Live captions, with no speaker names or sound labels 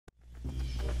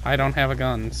I don't have a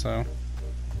gun, so.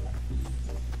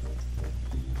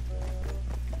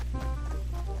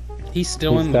 He's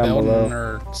still in the building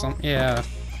or something. Yeah.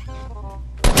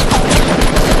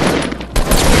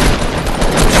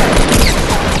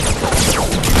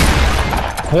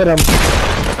 Hit him.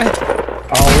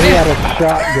 Oh, we had a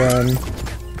shotgun.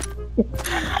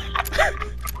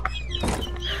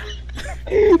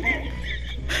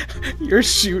 You're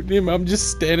shooting him, I'm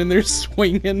just standing there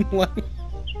swinging like...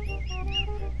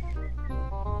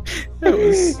 That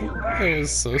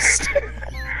was so stupid.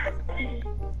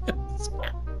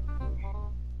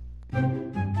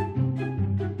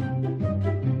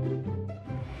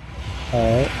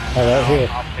 Alright, how about here?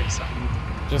 I'll pick something.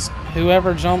 Just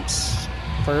whoever jumps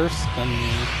first, then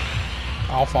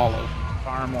I'll follow.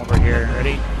 Farm over here,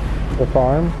 ready? The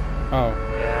farm? Oh.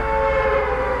 Yeah.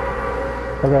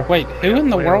 Okay. Wait, who in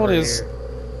the Way world over is here.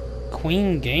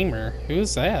 Queen Gamer?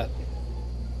 Who's that?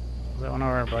 Is that one of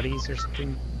our buddies or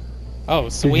something? Oh,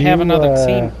 so Did we have you, another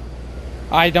team.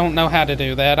 I don't know how to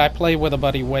do that. I played with a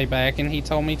buddy way back and he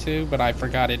told me to, but I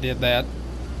forgot it did that.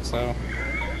 So,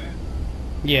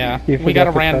 yeah, we got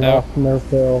a rando. No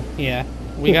fill. Yeah,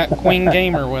 we got Queen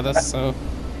Gamer with us, so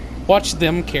watch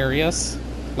them carry us.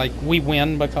 Like, we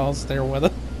win because they're with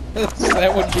us.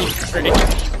 That would be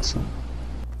great.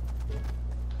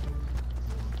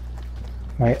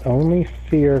 My only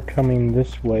fear coming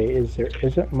this way is there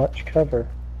isn't much cover.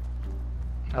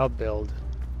 I'll build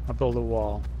a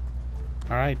wall.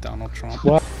 Alright, Donald Trump.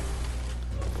 What?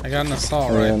 I got an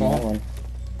assault That rifle. one.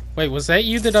 Wait, was that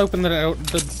you that opened the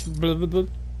blah, blah, blah?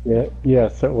 Yeah,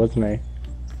 yes, it was me.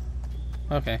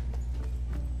 Okay.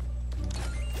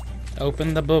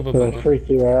 Open the blah, blah, Did I blah. freak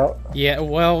you out? Yeah,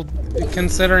 well,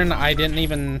 considering I didn't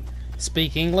even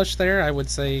speak English there, I would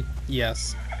say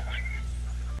yes.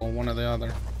 Or one or the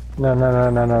other. No,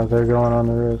 they're going on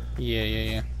the roof.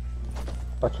 Yeah.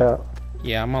 Watch out.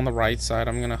 Yeah, I'm on the right side.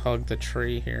 I'm gonna hug the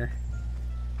tree here.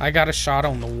 I got a shot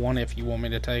on the one if you want me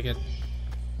to take it.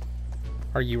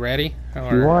 Are you ready?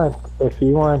 Or... If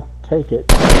you want, take it.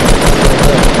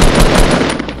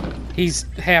 He's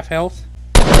half health.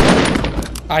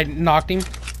 I knocked him.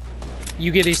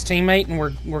 You get his teammate and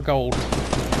we're gold.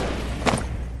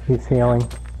 He's healing.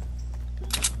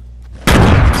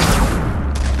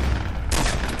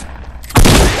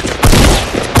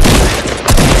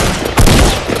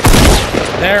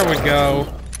 There we go.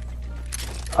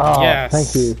 Oh, Yes.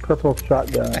 thank you. Purple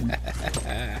shotgun.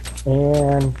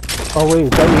 And oh wait, is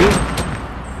that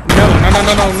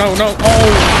No.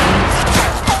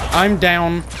 Oh, I'm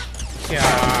down.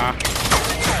 Yeah. you?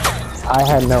 I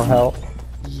had no help.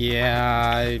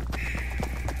 Yeah.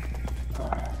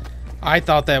 I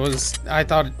thought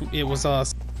it was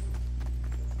us.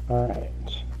 All right.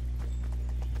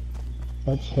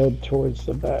 Let's head towards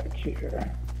the back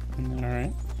here. All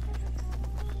right.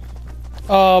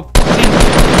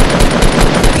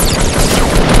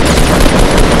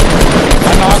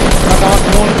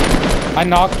 I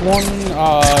knocked one.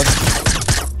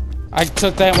 I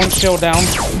took that one shield down.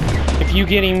 If you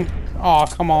get him, oh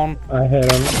come on. I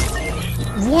hit him.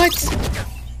 What?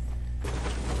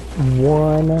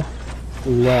 One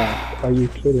left. Are you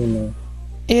kidding me?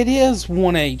 It is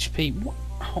 1 HP.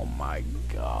 Oh my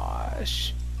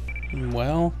gosh.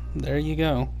 Well, there you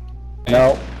go.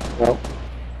 Nope.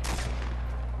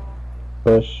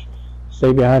 Bush.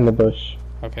 Stay behind the bush.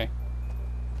 Okay.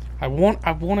 I want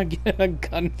to get in a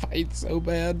gunfight so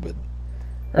bad, but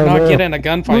or Oh, not no. get in a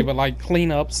gunfight, but like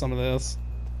clean up some of this.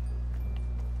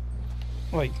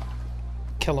 Like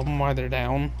kill them while they're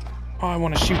down. Oh, I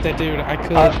want to shoot that dude. I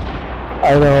could.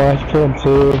 I know. I can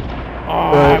too.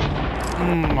 Oh,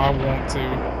 I want to.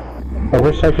 I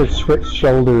wish I could switch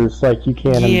shoulders like you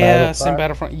can in Yes, in Battlefront.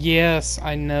 Battlefront. Yes,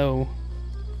 I know.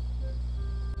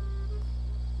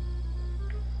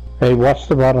 Hey, watch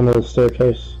the bottom of the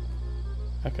staircase.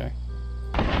 Okay.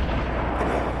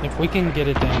 If we can get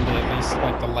it down to at least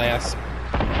like the last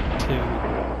two.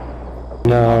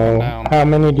 No. Down. How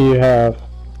many do you have?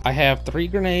 I have 3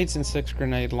 grenades and 6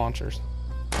 grenade launchers.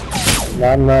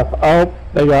 Not enough. Oh,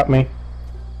 they got me.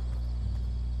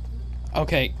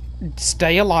 Okay,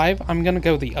 stay alive. I'm gonna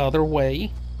go the other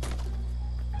way.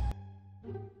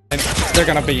 And they're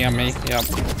gonna be on me. Yep.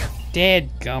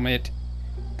 Dadgummit.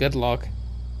 Good luck.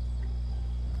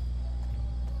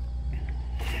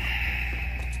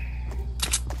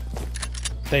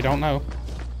 They don't know.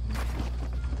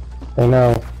 I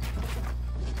know.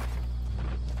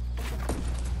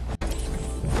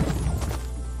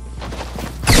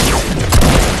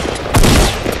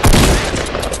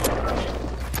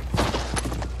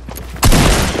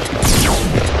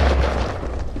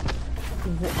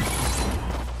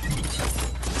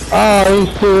 Oh, are you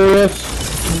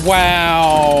serious?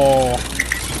 Wow.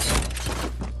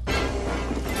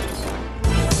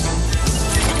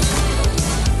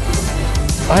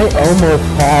 I almost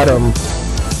had him.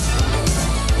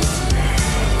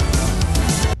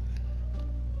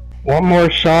 One more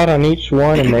shot on each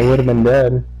one and they would have been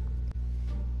dead.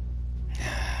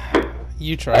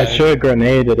 You tried. I should have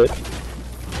grenaded it.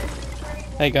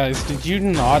 Hey guys, did you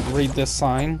not read this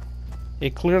sign?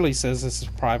 It clearly says this is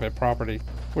private property.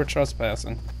 We're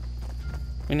trespassing.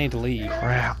 We need to leave.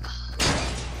 Crap.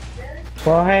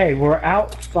 Well, hey, we're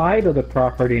outside of the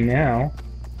property now.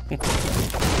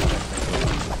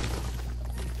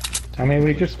 I mean,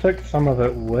 we just took some of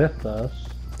it with us.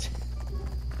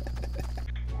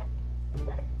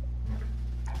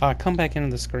 Come back into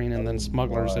the screen and then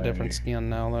Smuggler's a different skin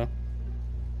now, though.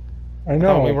 I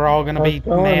know. Oh, we were all gonna be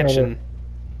matching.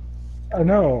 I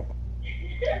know.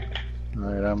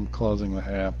 Alright, I'm closing the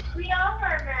app.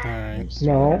 Alright.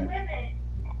 No.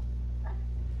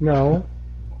 No.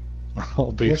 We're all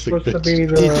You're basic supposed to be bitches.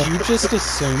 the... Did you just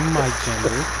assume my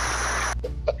gender?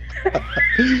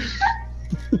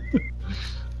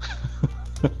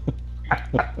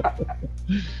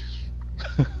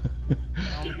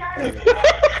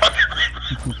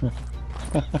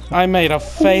 I made a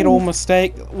fatal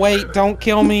mistake. Wait, don't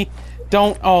kill me.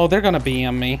 Don't. Oh, they're gonna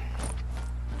BM me.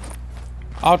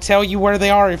 I'll tell you where they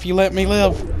are if you let me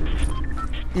live.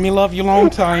 Me love you long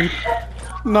time.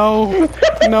 No,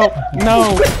 no,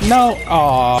 no, no.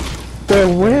 Aw.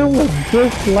 So where was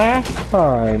this last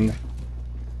time?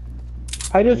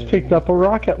 I just picked up a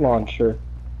rocket launcher.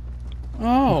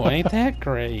 Oh, ain't that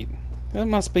great? That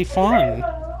must be fun.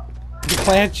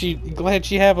 Glad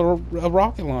you have a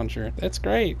rocket launcher. That's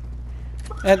great.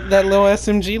 That little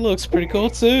SMG looks pretty cool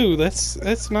too.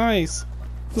 That's nice.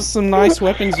 Those are some nice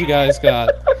weapons you guys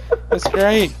got. That's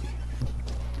great.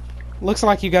 Looks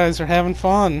like you guys are having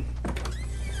fun.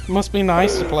 Must be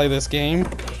nice to play this game.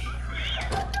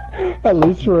 At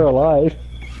least we're alive.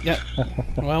 Yep.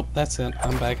 Well, that's it.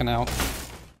 I'm backing out.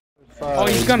 Oh,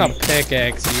 he's gonna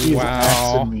pickaxe you. He's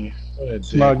Wow. axing me. What a dick.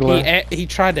 Smuggler. He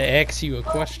tried to ask you a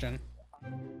question.